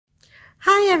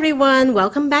Hi everyone,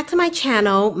 welcome back to my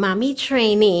channel, Mommy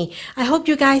Trainee. I hope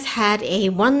you guys had a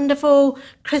wonderful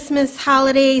Christmas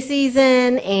holiday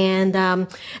season, and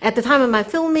at the time of my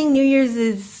filming, New Year's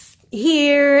is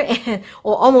here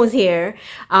or almost here.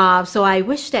 So I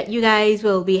wish that you guys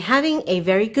will be having a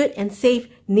very good and safe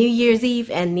New Year's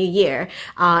Eve and New Year.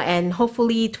 And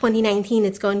hopefully 2019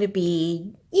 is going to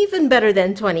be even better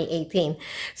than 2018.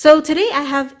 So today I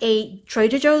have a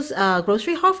Trader Joe's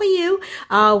grocery haul for you.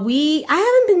 I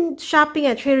haven't been shopping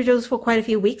at Trader Joe's for quite a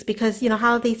few weeks because, you know,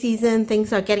 holiday season,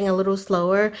 things are getting a little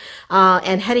slower,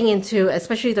 and heading into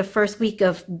especially the first week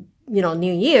of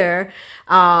New Year,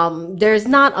 there's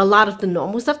not a lot of the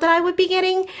normal stuff that I would be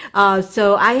getting.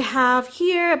 So I have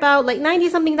here about like 90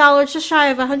 something dollars, just shy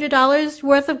of $100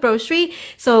 worth of grocery.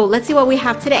 So let's see what we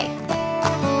have today.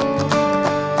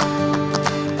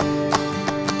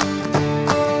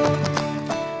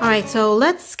 Alright, so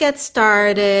let's get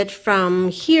started from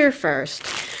here first.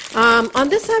 On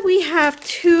this side we have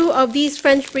two of these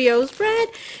French brioche bread,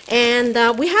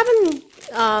 and we haven't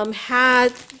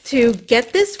had to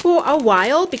get this for a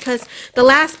while because the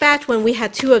last batch when we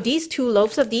had two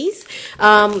loaves of these,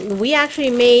 we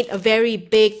actually made a very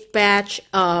big batch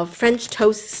of French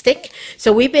toast stick.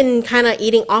 So we've been kind of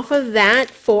eating off of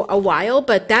that for a while,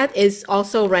 but that is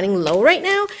also running low right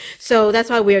now. So that's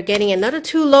why we're getting another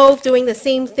two loaves, doing the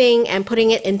same thing and putting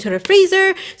it into the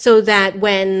freezer so that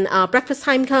when breakfast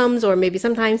time comes, or maybe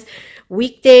sometimes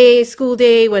weekday, school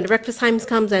day, when breakfast times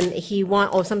comes and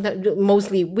or sometimes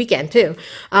mostly weekend too.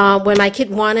 When my kid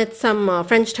wanted some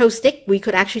French toast stick, we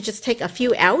could actually just take a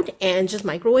few out and just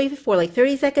microwave it for like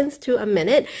 30 seconds to a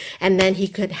minute, and then he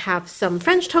could have some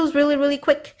French toast really, really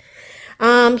quick.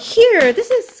 Here,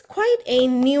 this is quite a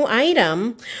new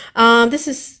item. This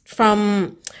is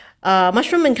from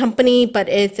Mushroom and Company, but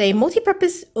it's a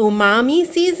multi-purpose umami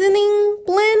seasoning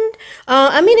blend.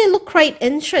 I mean, it looked quite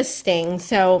interesting,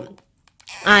 so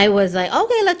I was like,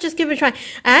 okay, let's just give it a try.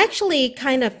 I actually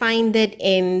kind of find it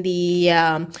in the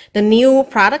new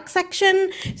product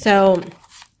section. So,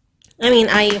 I mean,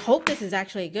 I hope this is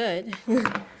actually good.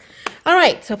 All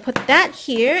right, so put that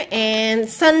here, and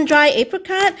sun-dry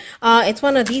apricot. It's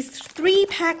one of these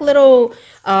 3-pack little,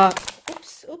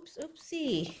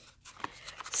 oopsie,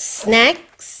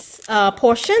 snacks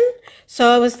portion. So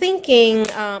I was thinking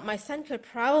my son could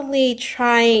probably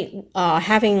try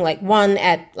having like one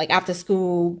at like after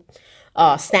school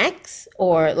snacks,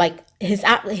 or like his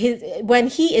when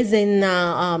he is in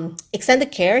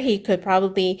extended care, he could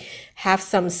probably have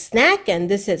some snack, and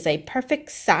this is a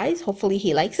perfect size. Hopefully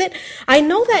he likes it. I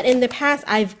know that in the past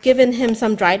I've given him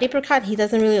some dried apricot. He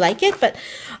doesn't really like it, but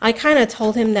I kind of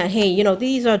told him that, hey, you know,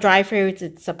 these are dry fruits.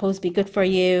 It's supposed to be good for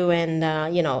you,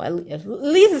 and you know, at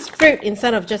least it's fruit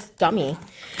instead of just gummy.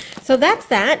 So that's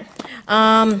that.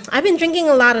 I've been drinking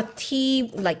a lot of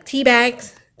tea, like tea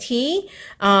bags.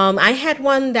 I had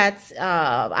one that's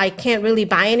I can't really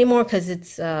buy anymore because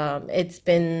it's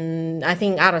been, I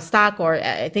think, out of stock, or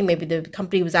I think maybe the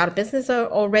company was out of business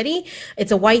already.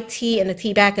 It's a white tea in a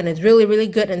tea bag, and it's really, really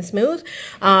good and smooth.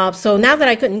 So now that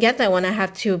I couldn't get that one, I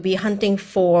have to be hunting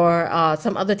for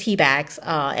some other tea bags,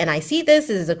 and I see this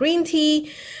is a green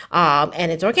tea,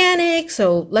 and it's organic.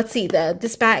 So let's see,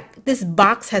 this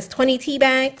box has 20 tea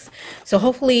bags, so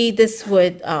hopefully this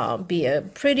would be a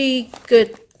pretty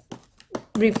good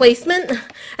replacement,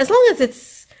 as long as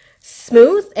it's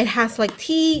smooth. It has like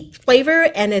tea flavor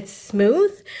and it's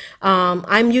smooth.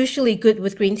 I'm usually good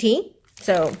with green tea.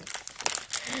 So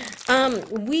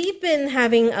we've been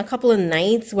having a couple of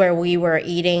nights where we were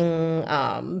eating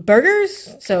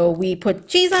burgers, so we put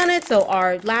cheese on it. So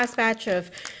our last batch of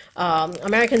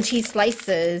American cheese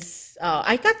slices,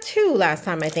 I got 2 last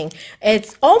time, I think.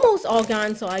 It's almost all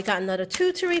gone, so I got another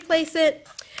 2 to replace it.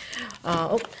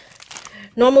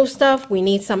 Normal stuff, we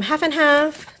need some half and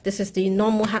half. This is the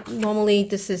normally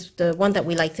this is the one that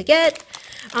we like to get.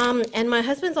 And my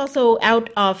husband's also out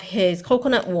of his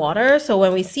coconut water, so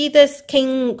when we see this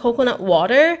King coconut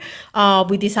water,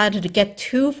 we decided to get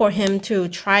 2 for him to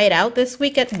try it out this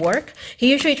week at work. He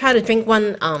usually tries to drink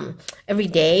one every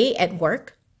day at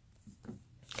work.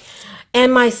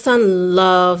 And my son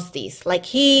loves these. Like,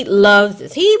 he loves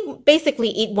this. He basically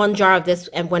eats 1 jar of this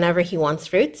and whenever he wants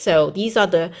fruit. So these are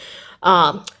the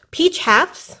peach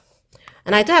halves.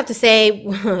 And I do have to say,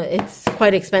 it's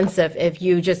quite expensive if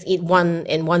you just eat one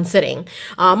in one sitting.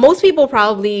 Most people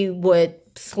probably would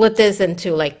split this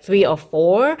into like 3 or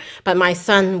 4, but my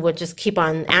son would just keep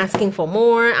on asking for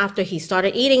more after he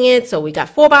started eating it. So we got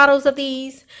 4 bottles of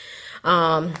these.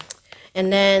 And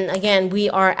then again,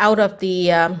 we are out of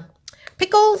the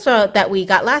pickles that we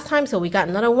got last time, so we got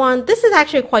another one. This is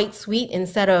actually quite sweet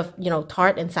instead of, you know,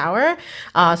 tart and sour.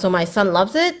 So my son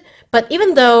loves it. But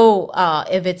even though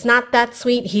if it's not that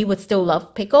sweet, he would still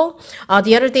love pickle.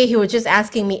 The other day he was just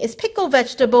asking me, is pickle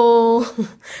vegetable?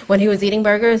 When he was eating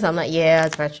burgers, I'm like, yeah,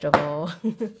 it's vegetable.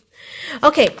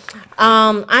 Okay,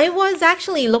 I was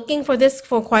actually looking for this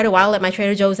for quite a while at my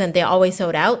Trader Joe's, and they always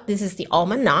sold out. This is the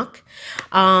almond knock,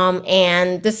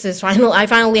 and this is I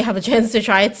finally have a chance to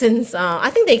try it since I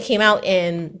think they came out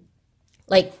in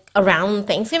like around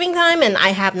Thanksgiving time, and I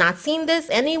have not seen this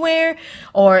anywhere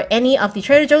or any of the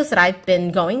Trader Joe's that I've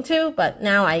been going to, but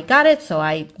now I got it, so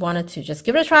I wanted to just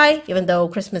give it a try, even though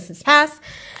Christmas is past.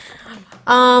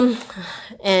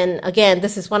 And again,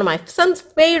 this is one of my son's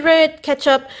favorite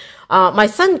ketchup. My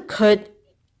son could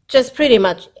just pretty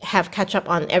much have ketchup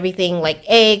on everything, like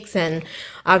eggs and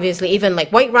obviously even like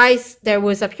white rice. There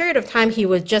was a period of time he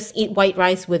would just eat white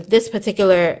rice with this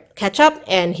particular ketchup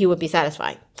and he would be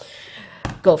satisfied.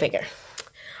 Go figure.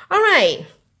 All right.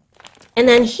 And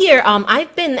then here,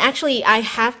 I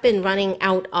have been running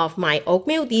out of my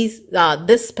oatmeal,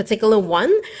 this particular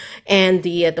one and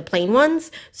the plain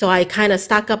ones. So I kind of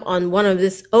stock up on one of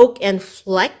this Oak and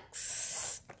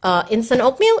Flex instant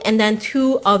oatmeal, and then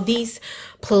 2 of these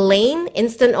plain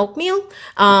instant oatmeal.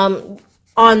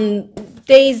 On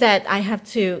days that I have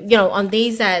to, you know, on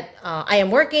days that I am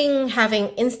working, having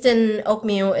instant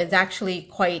oatmeal is actually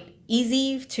quite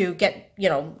easy to get, you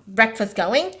know, breakfast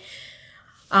going.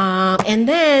 And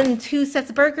then 2 sets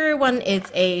of burger. One is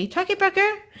a turkey burger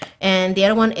and the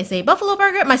other one is a buffalo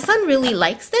burger. My son really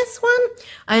likes this one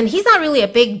and he's not really a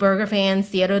big burger fan.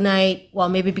 The other night, well,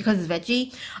 maybe because it's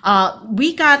veggie,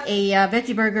 we got a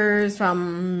veggie burgers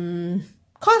from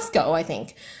Costco, I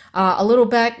think. A little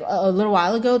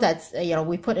while ago, that's, you know,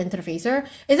 we put into the freezer.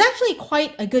 It's actually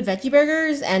quite a good veggie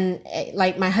burgers, and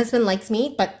like my husband likes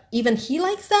meat, but even he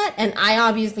likes that, and I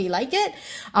obviously like it.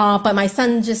 But my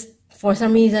son just, for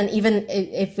some reason, even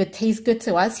if it tastes good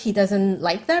to us, he doesn't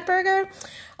like that burger.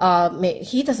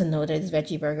 He doesn't know that it's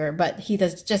veggie burger, but he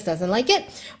just doesn't like it.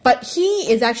 But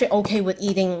he is actually okay with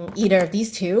eating either of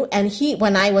these 2. And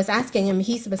when I was asking him,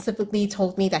 he specifically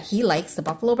told me that he likes the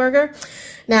buffalo burger.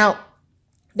 Now,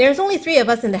 there's only 3 of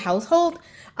us in the household.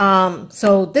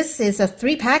 So this is a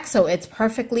 3-pack, so it's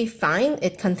perfectly fine.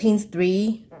 It contains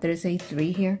 3, there's a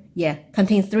 3 here. Yeah,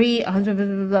 contains 3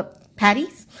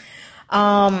 patties.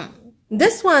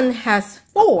 This one has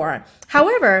 4.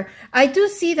 However, I do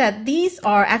see that these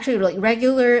are actually like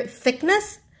regular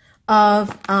thickness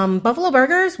of buffalo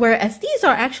burgers, whereas these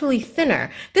are actually thinner.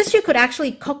 This you could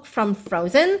actually cook from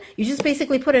frozen. You just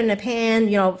basically put it in a pan,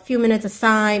 you know, a few minutes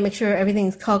aside, make sure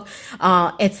everything's cooked.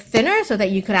 It's thinner so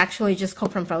that you could actually just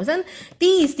cook from frozen.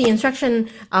 These, the instruction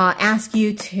asks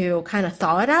you to kind of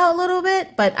thaw it out a little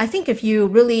bit, but I think if you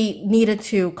really needed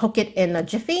to cook it in a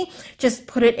jiffy, just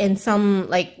put it in some,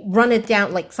 like, run it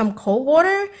down, like some cold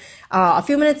water, a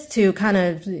few minutes to kind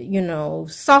of, you know,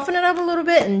 soften it up a little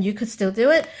bit, and you could still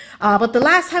do it. But the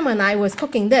last time when I was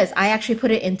cooking this, I actually put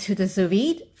it into the sous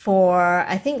vide for,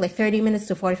 I think, like 30 minutes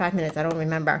to 45 minutes. I don't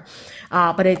remember.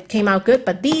 But it came out good.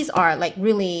 But these are like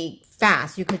really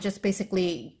fast. You could just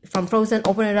basically, from frozen,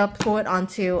 open it up, pour it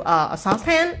onto a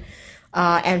saucepan,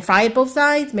 and fry it both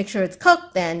sides, make sure it's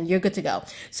cooked, then you're good to go.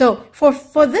 So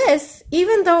for this,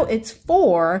 even though it's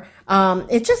 4,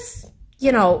 it just,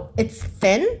 you know, it's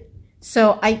thin.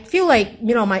 So I feel like,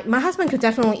 you know, my husband could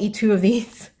definitely eat 2 of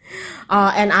these.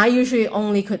 And I usually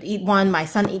only could eat 1. My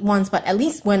son eat once, but at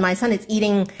least when my son is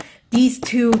eating these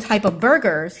 2 type of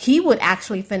burgers, he would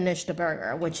actually finish the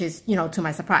burger, which is, you know, to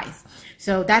my surprise.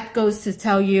 So that goes to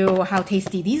tell you how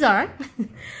tasty these are.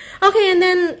 Okay, and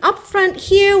then up front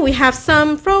here, we have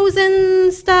some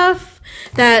frozen stuff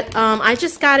that I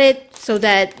just got it so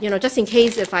that, you know, just in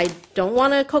case if I don't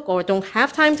want to cook or don't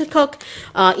have time to cook,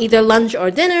 either lunch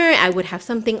or dinner, I would have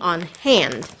something on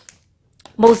hand.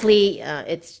 Mostly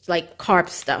it's like carb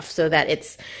stuff, so that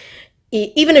it's,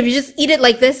 even if you just eat it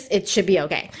like this, it should be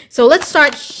okay. So let's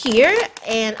start here,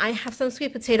 and I have some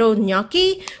sweet potato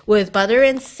gnocchi with butter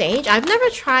and sage. I've never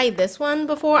tried this one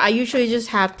before. I usually just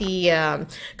have the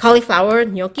cauliflower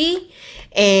gnocchi,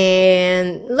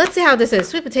 and let's see how this is.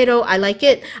 Sweet potato, I like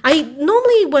it. I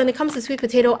normally, when it comes to sweet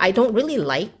potato, I don't really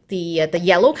like the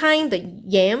yellow kind, the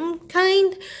yam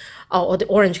kind. Oh, or the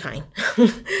orange kind.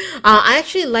 I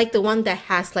actually like the one that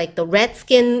has like the red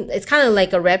skin. It's kind of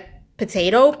like a red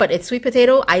potato, but it's sweet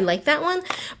potato. I like that one.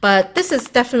 But this is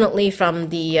definitely from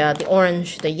the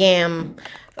orange, the yam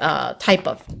type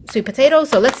of sweet potato.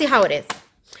 So let's see how it is.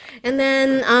 And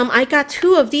then I got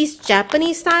 2 of these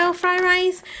Japanese style fried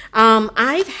rice.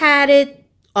 I've had it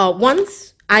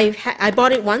once. I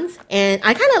bought it once, and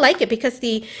I kind of like it because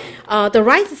the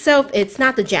rice itself, it's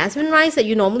not the jasmine rice that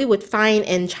you normally would find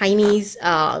in Chinese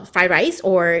fried rice,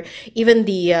 or even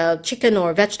the chicken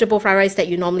or vegetable fried rice that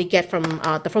you normally get from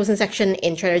the frozen section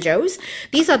in Trader Joe's.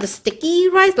 These are the sticky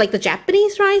rice, like the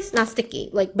Japanese rice, not sticky,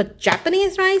 but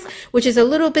Japanese rice, which is a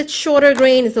little bit shorter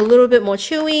grain, it's a little bit more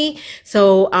chewy.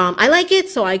 So I like it,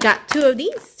 so I got 2 of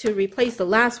these to replace the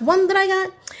last one that I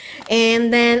got.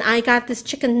 And then I got this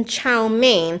chicken chow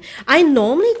mein. I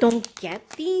normally don't get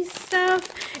these stuff,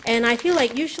 and I feel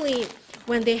like usually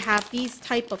when they have these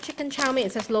type of chicken chow mein,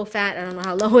 it says low fat. I don't know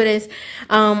how low it is,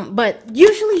 but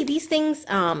usually these things,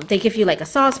 they give you like a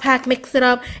sauce pack, mix it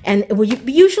up, and it will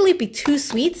usually be too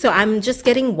sweet, so I'm just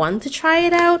getting one to try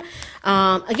it out.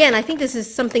 Again, I think this is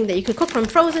something that you could cook from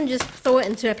frozen. Just throw it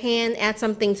into a pan, add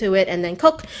something to it, and then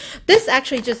cook. This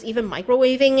actually, just even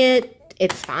microwaving it,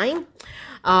 it's fine.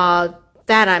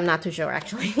 That I'm not too sure,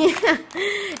 actually.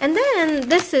 And then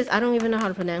this is, I don't even know how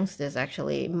to pronounce this,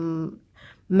 actually.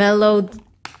 Melodians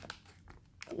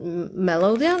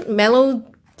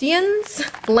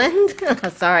blend.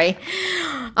 Sorry.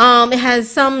 It has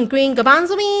some green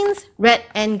garbanzo beans, red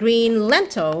and green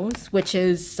lentils, which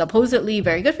is supposedly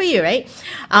very good for you, right?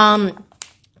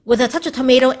 With a touch of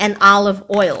tomato and olive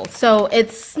oil. So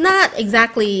it's not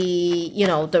exactly, you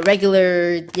know, the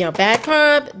regular, you know, bad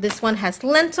carb. This one has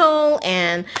lentil,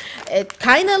 and it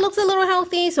kind of looks a little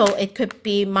healthy, so it could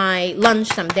be my lunch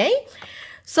someday.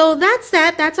 So that's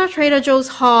that. That's our Trader Joe's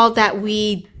haul that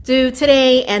we do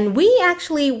today. And we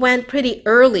actually went pretty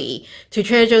early to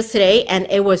Trader Joe's today, and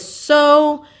it was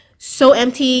so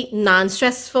empty,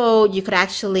 non-stressful. You could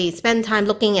actually spend time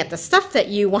looking at the stuff that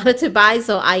you wanted to buy.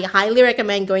 So I highly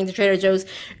recommend going to Trader Joe's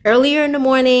earlier in the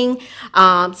morning.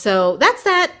 So that's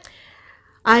that.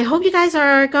 I hope you guys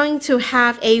are going to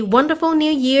have a wonderful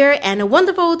new year and a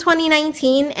wonderful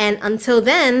 2019. And until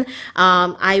then,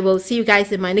 I will see you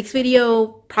guys in my next video.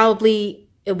 Probably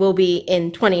it will be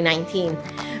in 2019.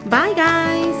 Bye,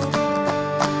 guys.